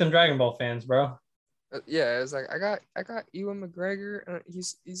it's like them Dragon Ball fans, bro. Yeah, it's like I got Ewan McGregor, and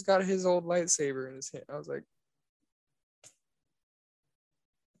he's got his old lightsaber in his hand. I was like,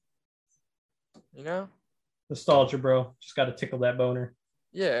 you know, nostalgia, bro. Just got to tickle that boner.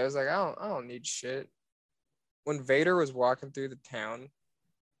 Yeah, I was like, I don't need shit. When Vader was walking through the town,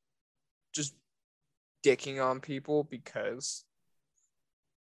 just dicking on people because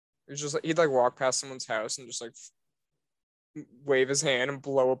it was just like he'd like walk past someone's house and just like wave his hand and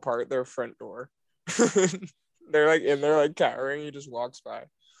blow apart their front door. They're like in there like cowering. He just walks by.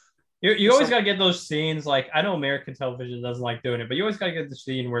 You always gotta get those scenes. Like, I know American television doesn't like doing it, but you always gotta get the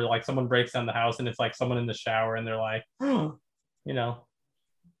scene where like someone breaks down the house and it's like someone in the shower and they're like, you know.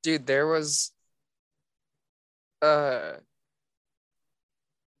 Dude, there was it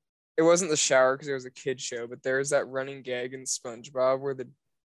wasn't the shower because it was a kid show, but there was that running gag in SpongeBob where the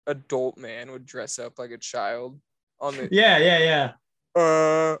adult man would dress up like a child on the yeah.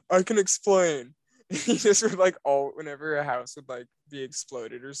 I can explain. He just would like whenever a house would like be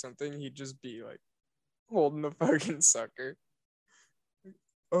exploded or something, he'd just be like holding the fucking sucker.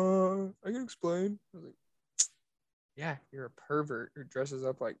 I can explain. I was like, yeah, you're a pervert who dresses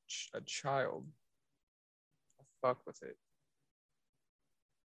up like a child. I'll fuck with it.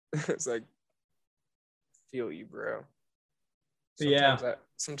 It's like, feel you, bro.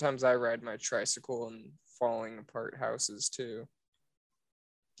 Sometimes I ride my tricycle in falling apart houses too.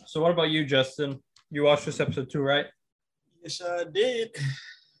 So what about you, Justin? You watched this episode too, right? Yes, I did. It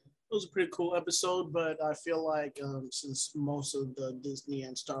was a pretty cool episode, but I feel like since most of the Disney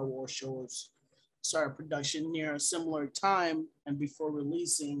and Star Wars shows started production near a similar time and before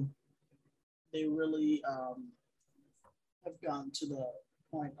releasing, they really have gone to the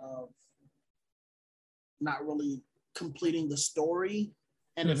point of not really completing the story.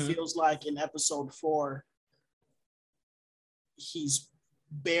 And it feels like in episode 4, he's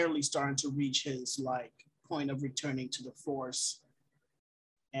barely starting to reach his like point of returning to the Force,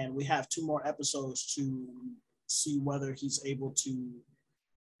 and we have 2 more episodes to see whether he's able to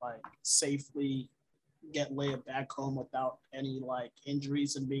like safely get Leia back home without any like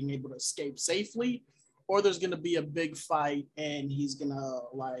injuries and being able to escape safely, or there's gonna be a big fight and he's gonna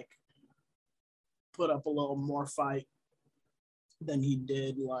like put up a little more fight than he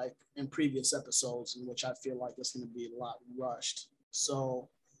did like in previous episodes, in which I feel like it's gonna be a lot rushed. So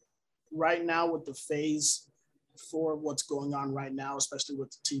right now with the phase for what's going on right now, especially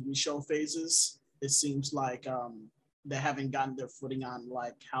with the TV show phases, it seems like they haven't gotten their footing on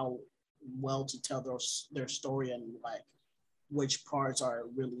like how well to tell their story and like which parts are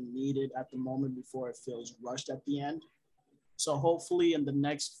really needed at the moment before it feels rushed at the end. So hopefully in the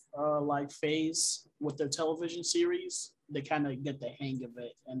next like phase with their television series, they kind of get the hang of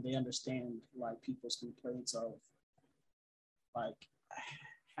it and they understand like people's complaints of like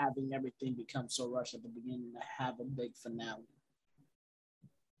having everything become so rushed at the beginning to have a big finale.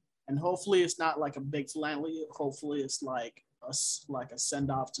 And hopefully it's not like a big finale. Hopefully it's like a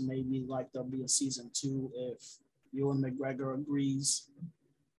send off to maybe like there'll be a season 2 if Ewan McGregor agrees.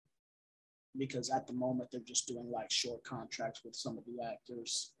 Because at the moment they're just doing like short contracts with some of the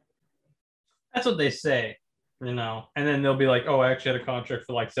actors. That's what they say, you know. And then they'll be like, "Oh, I actually had a contract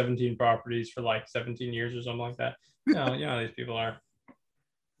for like 17 properties for like 17 years or something like that." You know how these people are.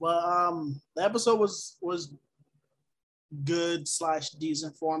 Well, the episode was good /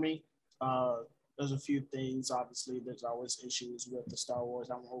 decent for me. There's a few things. Obviously, there's always issues with the Star Wars.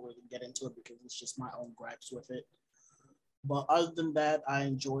 I won't really get into it because it's just my own gripes with it. But other than that, I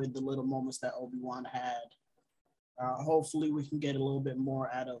enjoyed the little moments that Obi Wan had. Hopefully, we can get a little bit more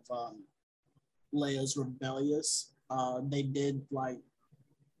out of Leia's rebellious. They did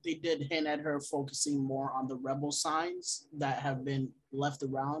hint at her focusing more on the rebel signs that have been left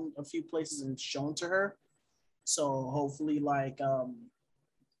around a few places and shown to her. So hopefully,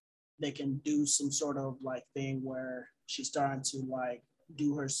 they can do some sort of like thing where she's starting to like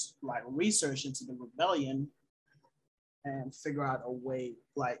do her like research into the rebellion and figure out a way,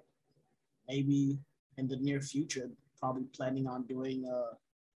 like maybe in the near future, probably planning on doing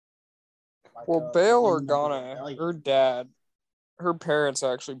Bail Organa, her dad, her parents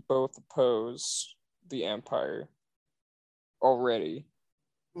actually both oppose the Empire already.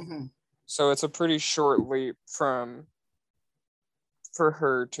 Mm-hmm. So it's a pretty short leap for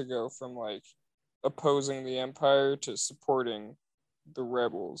her to go from like opposing the Empire to supporting the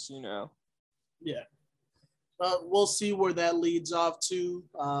rebels, you know? Yeah. We'll see where that leads off to.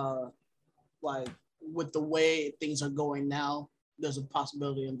 Like with the way things are going now, there's a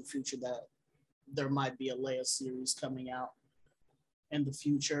possibility in the future that there might be a Leia series coming out in the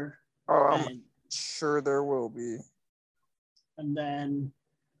future. I'm sure there will be. And then,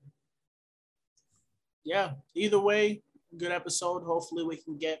 yeah, either way, good episode. Hopefully we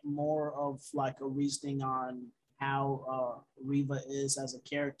can get more of like a reasoning on how Reva is as a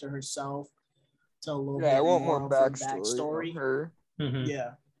character herself. Tell a little bit I want more more of her backstory on her. Mm-hmm.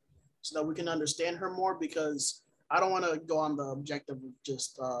 Yeah. So that we can understand her more, because I don't want to go on the objective of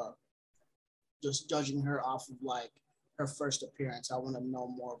just judging her off of like her first appearance. I want to know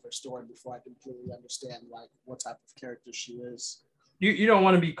more of her story before I completely understand like what type of character she is. You don't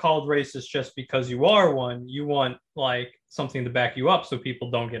want to be called racist just because you are one. You want like something to back you up so people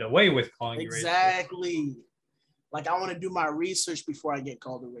don't get away with calling you racist. Exactly. Like I want to do my research before I get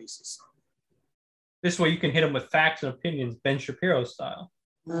called a racist. This way you can hit them with facts and opinions, Ben Shapiro style.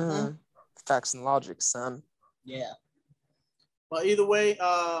 Mm-hmm. Facts and logic, son. Yeah. But either way,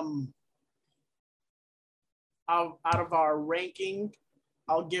 out of our ranking,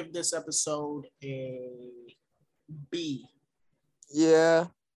 I'll give this episode a B. Yeah,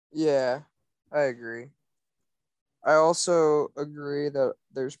 I agree. I also agree that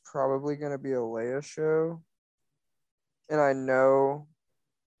there's probably going to be a Leia show. And I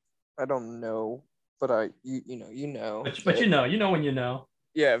don't know, but you know. But you know when you know.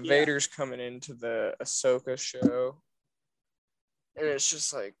 Yeah, Vader's coming into the Ahsoka show. And it's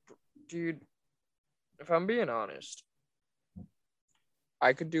just like, dude, if I'm being honest,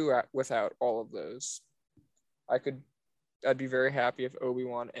 I could do without all of those. I'd be very happy if Obi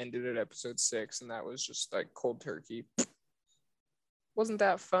Wan ended at episode 6 and that was just like cold turkey. Wasn't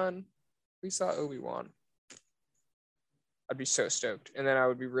that fun? We saw Obi Wan. I'd be so stoked. And then I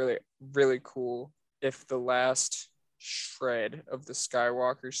would be really, really cool if the last shred of the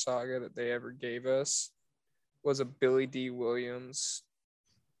Skywalker saga that they ever gave us was a Billy D. Williams,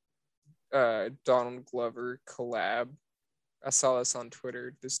 Donald Glover collab. I saw this on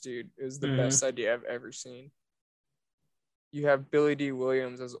Twitter. This dude is the best idea I've ever seen. You have Billy D.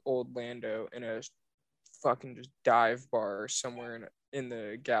 Williams as old Lando in a fucking just dive bar somewhere in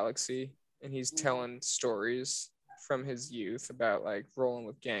the galaxy, and he's telling stories from his youth about like rolling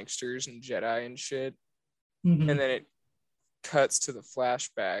with gangsters and Jedi and shit. And then it cuts to the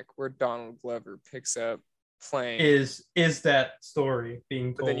flashback where Donald Glover picks up playing. Is that story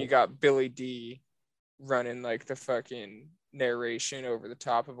being told? But then you got Billy D running like the fucking narration over the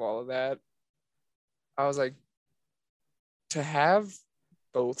top of all of that. I was like, to have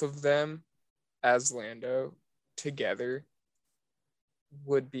both of them as Lando together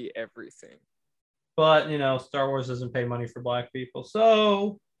would be everything. But, Star Wars doesn't pay money for black people,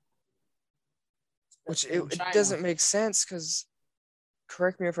 so... Which it doesn't make sense, because,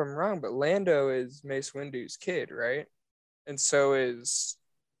 correct me if I'm wrong, but Lando is Mace Windu's kid, right? And so is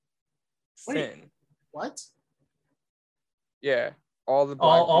Finn. Wait, what? Yeah.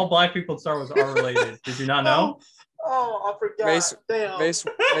 All black people in Star Wars are related. Did you not know? I forgot. Mace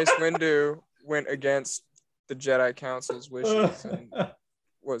Windu went against the Jedi Council's wishes and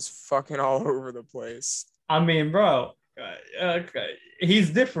was fucking all over the place. I mean, bro, he's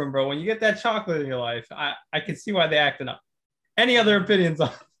different, bro. When you get that chocolate in your life, I can see why they acting up. Any other opinions on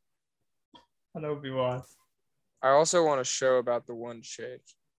Obi Wan? I also want to show about the one chick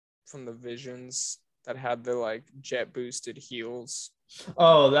from the Visions that had the like jet boosted heels.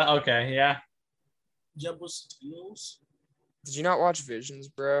 Oh, that okay, yeah. Jet boosted heels. Did you not watch Visions,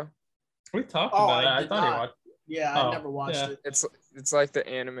 bro? We talked about it. I I did thought you not. watched. Yeah, I never watched it. It's like the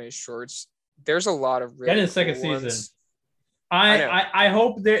anime shorts. There's a lot of really Get in cool second ones. season. I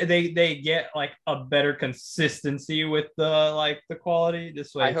hope they get like a better consistency with the quality.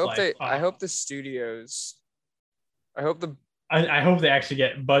 This way, I hope the studios. I hope they actually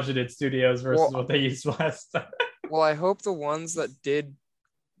get budgeted studios versus what they used last time. Well, I hope the ones that did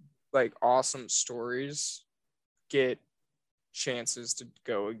like awesome stories get chances to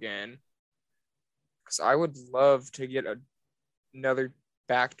go again. Because I would love to get another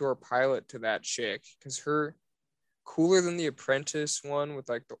backdoor pilot to that chick. Because her cooler than the Apprentice one with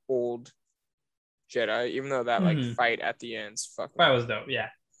like the old Jedi, even though that like fight at the end's fucking that was dope, yeah.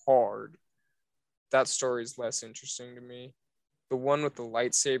 Hard. That story is less interesting to me. The one with the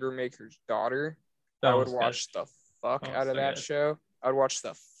lightsaber maker's daughter, I would watch the fuck out of that show. I would watch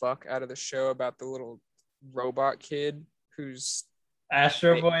the fuck out of the show about the little robot kid who's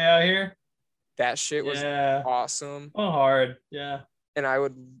Astro Boy out here. That shit was awesome. Oh, hard, yeah. And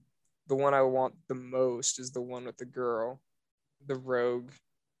the one I want the most is the one with the girl, the rogue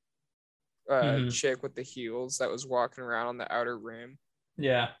chick with the heels that was walking around on the outer rim.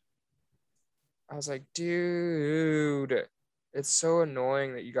 Yeah. I was like, dude, it's so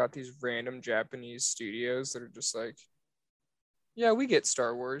annoying that you got these random Japanese studios that are just like, yeah, we get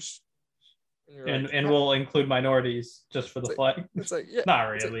Star Wars. And we'll include minorities just for the flag. It's like, yeah. Not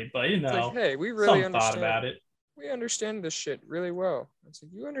really, but you know. Like, hey, we really understand. Thought about it. We understand this shit really well. It's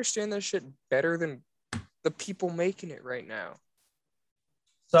like, you understand this shit better than the people making it right now.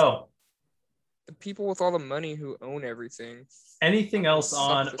 So, the people with all the money who own everything. Anything else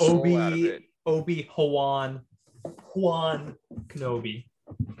on Obi Wan Kenobi?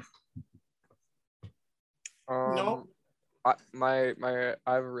 No. I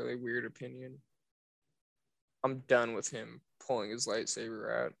have a really weird opinion. I'm done with him pulling his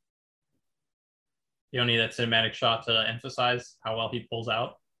lightsaber out. You don't need that cinematic shot to emphasize how well he pulls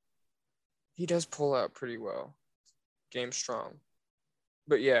out. He does pull out pretty well. Game strong.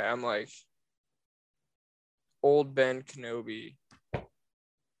 But yeah, I'm like, old Ben Kenobi.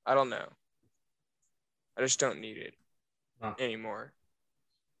 I don't know. I just don't need it anymore.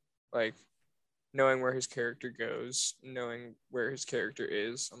 Like, knowing where his character goes, knowing where his character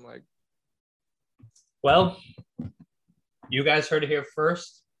is, I'm like... Well, you guys heard it here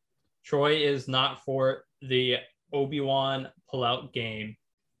first. Troy is not for the Obi Wan pullout game,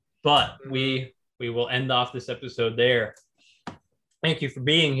 but we will end off this episode there. Thank you for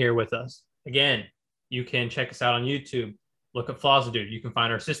being here with us. Again, you can check us out on YouTube. Look at Flaws Dude. You can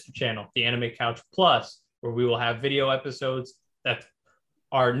find our sister channel, the Anime Couch Plus, where we will have video episodes. That's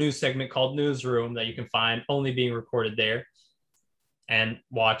our news segment called Newsroom that you can find only being recorded there. And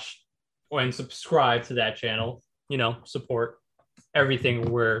watch and subscribe to that channel. You know, support everything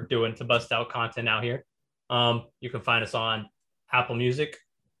we're doing to bust out content out here. You can find us on Apple Music,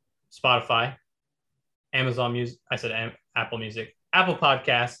 Spotify, Amazon Music. I said Apple Music, Apple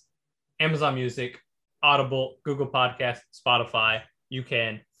Podcasts, Amazon Music, Audible, Google Podcasts, Spotify. You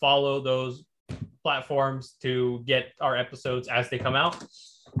can follow those platforms to get our episodes as they come out.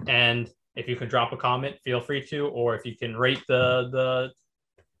 And if you can drop a comment, feel free to, or if you can rate the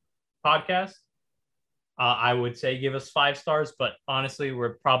podcast, I would say give us 5 stars, but honestly,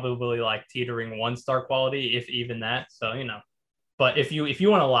 we're probably like teetering 1-star quality, if even that. So, you know, but if you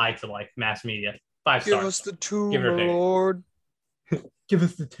want to lie to like mass media, 5 stars. Give us the 2, my lord. Give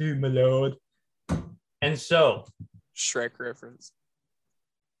us the 2, my lord. And so, Shrek reference.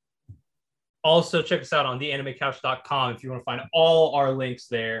 Also, check us out on theanimecouch.com if you want to find all our links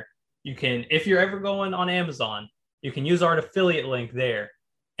there. You can, if you're ever going on Amazon, you can use our affiliate link there.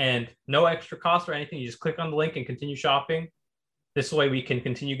 And no extra cost or anything. You just click on the link and continue shopping. This way we can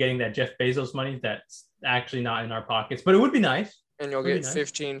continue getting that Jeff Bezos money that's actually not in our pockets. But it would be nice. And you'll get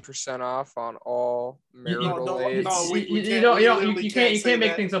 15% off on all marital aids. You can't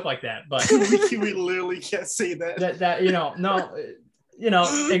make things up like that. But we literally can't say that.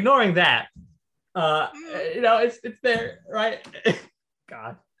 Ignoring that. It's there, right?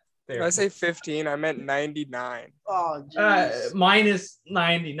 God. When I say 15, I meant 99. Oh, geez. Minus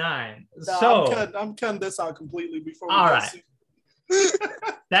 99. No, so I'm cutting this out completely before we all right.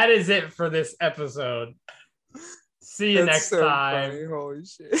 That is it for this episode. See you next time. Funny. Holy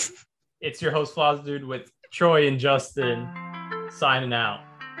shit. It's your host, Flaws Dude, with Troy and Justin signing out.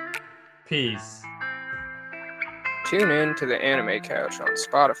 Peace. Tune in to the Anime Couch on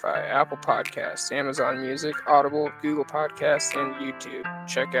Spotify, Apple Podcasts, Amazon Music, Audible, Google Podcasts, and YouTube.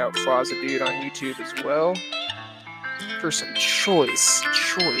 Check out Flaws Dude on YouTube as well for some choice,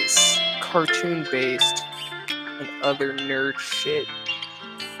 cartoon-based and other nerd shit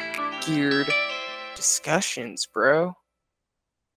geared discussions, bro.